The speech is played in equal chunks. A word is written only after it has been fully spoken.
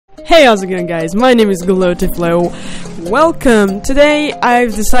Hey, how's it going, guys? My name is GloTieFlow. Welcome! Today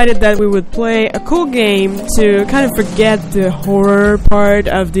I've decided that we would play a cool game to kind of forget the horror part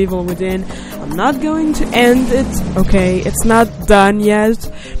of The Evil Within. I'm not going to end it, okay? It's not done yet.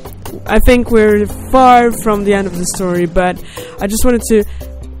 I think we're far from the end of the story, but I just wanted to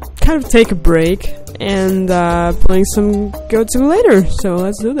kind of take a break and playing some GloTie later. So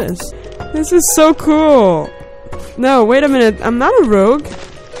let's do this. This is so cool! No, wait a minute, I'm not a rogue.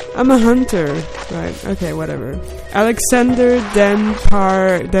 I'm a hunter. Right, okay, whatever. Alexander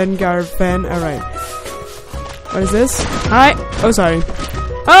Dengarfen. Alright. What is this? Hi! Oh, sorry.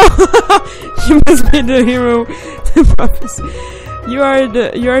 Oh! You must be the hero. The prophecy. You are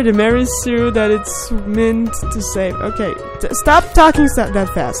the Marisu that it's meant to save. Okay, stop talking that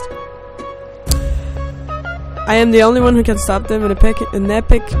fast. I am the only one who can stop them, and an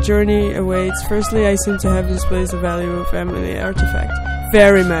epic journey awaits. Firstly, I seem to have displaced the value of family artifact.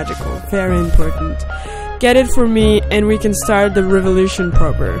 Very magical, very important. Get it for me, and we can start the revolution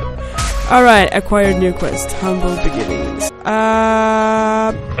proper. Alright, acquired new quest. Humble beginnings.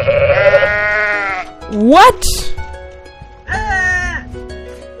 What?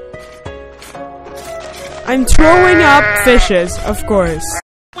 I'm throwing up fishes, of course.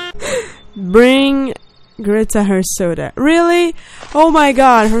 Bring Greta her soda. Really? Oh my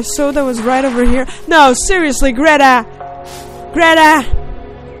god, her soda was right over here. No, seriously, Greta! Greta!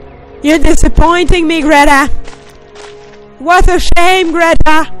 You're disappointing me, Greta! What a shame,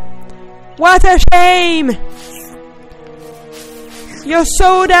 Greta! What a shame! Your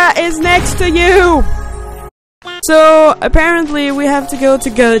soda is next to you! So, apparently we have to go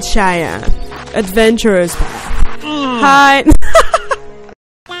to Goldshire. Adventurers. Hi!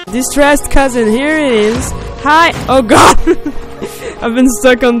 Distressed cousin, here it is. Hi! Oh god! I've been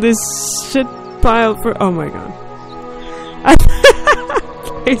stuck on this shit pile for— oh my god.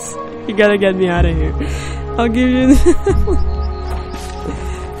 Please, you gotta get me out of here. I'll give you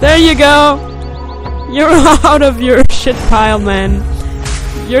there you go! You're out of your shit pile, man.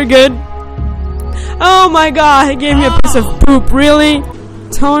 You're good. Oh my god, he gave me a piece of poop, really?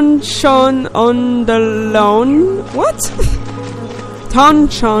 Tonchon on the lawn? What?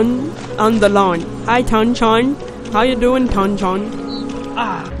 Tonchon on the lawn. Hi Tonchon. How you doing, Tonchon?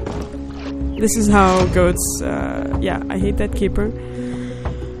 This is how goats, yeah, I hate that keeper.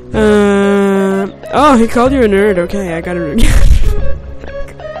 Oh, he called you a nerd. Okay, I got it.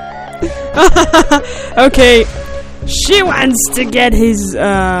 Okay, she wants to get his,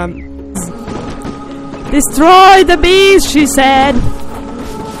 destroy the bees, she said.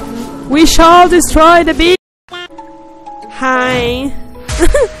 We shall destroy the bees. Hi.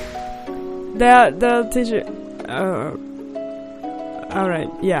 They'll teach you. Alright,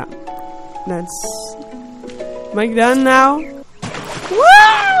 yeah. That's... am I done now?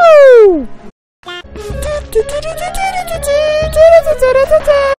 Woo!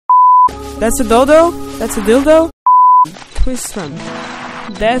 That's a dodo? That's a dildo? Twist one.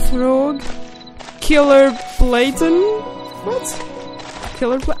 Death Rogue. Killer Platon? What?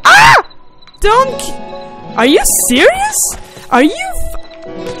 Killer Platon? Ah! Don't... are you serious? Are you...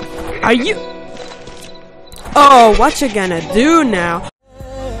 oh, what you gonna do now?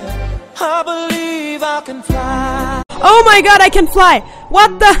 I believe I can fly. Oh my god, I can fly!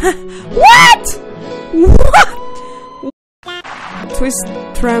 What the... what? What? Twist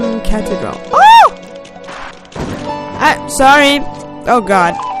Tram Cathedral. Oh! Sorry. Oh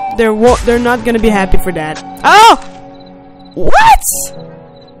god. They're not gonna be happy for that. Oh! What?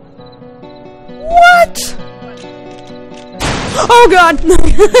 What? Oh god!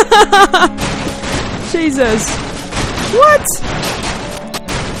 Jesus. What?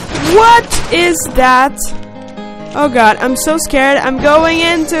 What is that? Oh god, I'm so scared. I'm going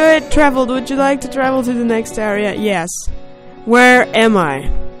into it. Traveled. Would you like to travel to the next area? Yes. Where am I?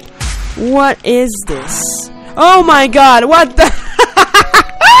 What is this? Oh my god, what the...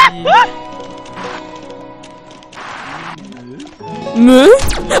 Ah!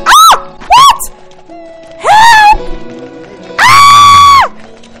 What? Help! Ah!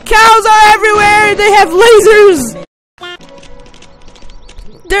 Cows are everywhere! They have lasers!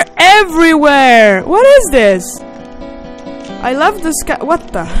 They're everywhere! What is this? I love the sky.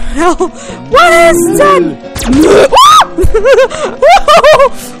 What the hell? What is that?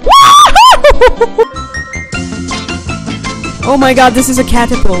 Oh my god, this is a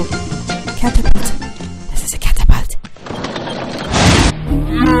catapult. Catapult. This is a catapult.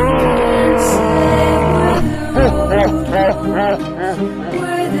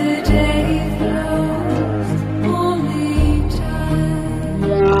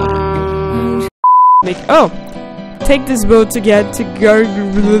 take this boat to get to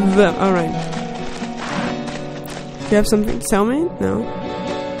Alright. You have something to tell me? No.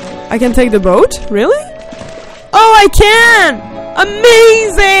 I can take the boat? Really? Oh, I can!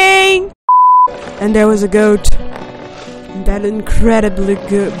 Amazing! And there was a goat. That incredibly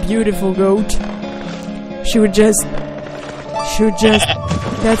beautiful goat. She would just...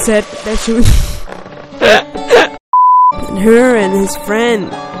 That's it. That she would... And her and his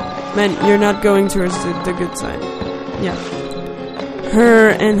friend... Man, you're not going towards the good side. Yeah. Her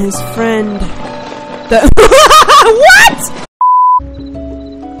and his friend... What?!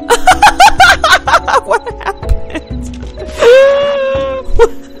 What happened?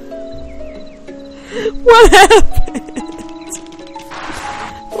 What happened?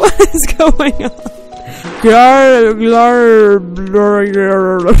 What is going on?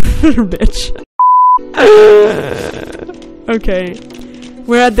 Bitch. Okay.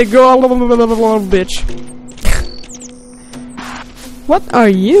 We're at the bitch. What are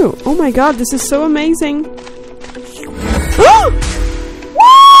you? Oh my god, this is so amazing. Woo!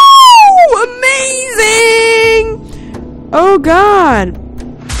 Amazing! Oh god.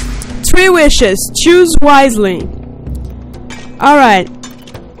 3 wishes. Choose wisely. Alright.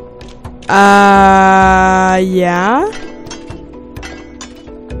 Yeah?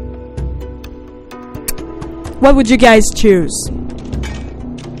 What would you guys choose?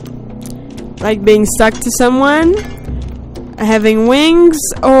 Like being stuck to someone? Having wings?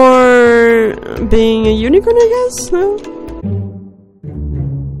 Or being a unicorn, I guess? No?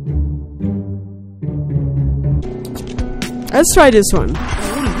 Let's try this one.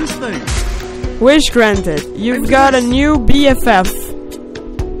 What is this thing? Wish granted. You've got a new BFF.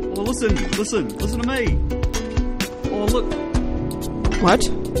 Oh, listen to me. Oh, look. What?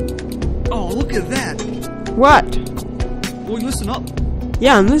 Oh, look at that. What? Oh, you listen up.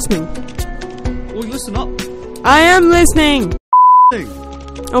 Yeah, I'm listening. Oh, you listen up. I am listening. Thing.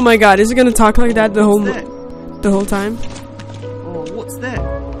 Oh my god, is it gonna talk like that the whole time? Oh, what's that?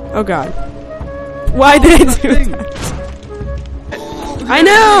 Oh god. Why did I do that? I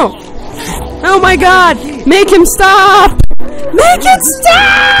know! Oh my god! Make him stop! Make it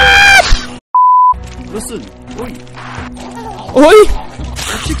stop! Listen. Oi. Oi!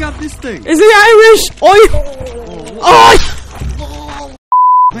 Check out this thing. Is he Irish? Oi! Oi!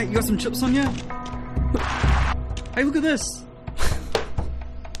 Mate, you got some chips on you? Hey, look at this.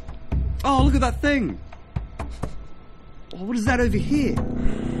 Oh, look at that thing. Oh, what is that over here?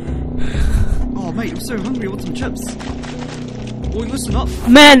 Oh, mate, I'm so hungry. I want some chips. Oh, listen up.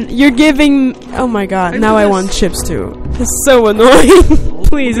 Man, you're giving... Oh my god, now I want chips too. It's so annoying.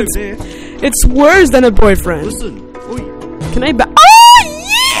 Please, it's worse than a boyfriend. Listen. Oi. Can I Oh,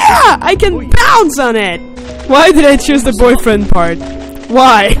 yeah! I can bounce on it! Why did I choose the boyfriend part?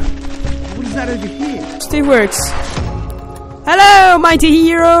 Why? What is that over here? Steve works. Hello, mighty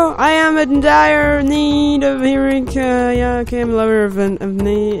hero! I am in dire need of hearing. Yeah, okay, I'm a lover of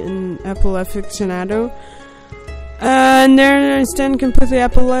knee and apple aficionado. And there I stand completely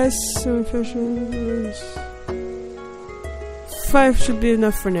appleless. So 5 should be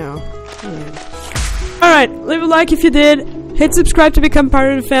enough for now. Alright, leave a like if you did. Hit subscribe to become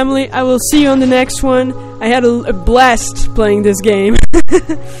part of the family. I will see you on the next one. I had a blast playing this game.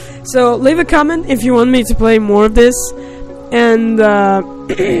 So leave a comment if you want me to play more of this. And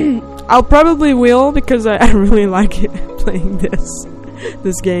I'll probably will, because I really like it playing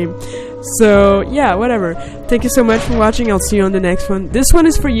this game. So yeah, whatever. Thank you so much for watching. I'll see you on the next one. This one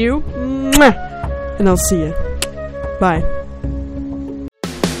is for you. Mwah! And I'll see you. Bye.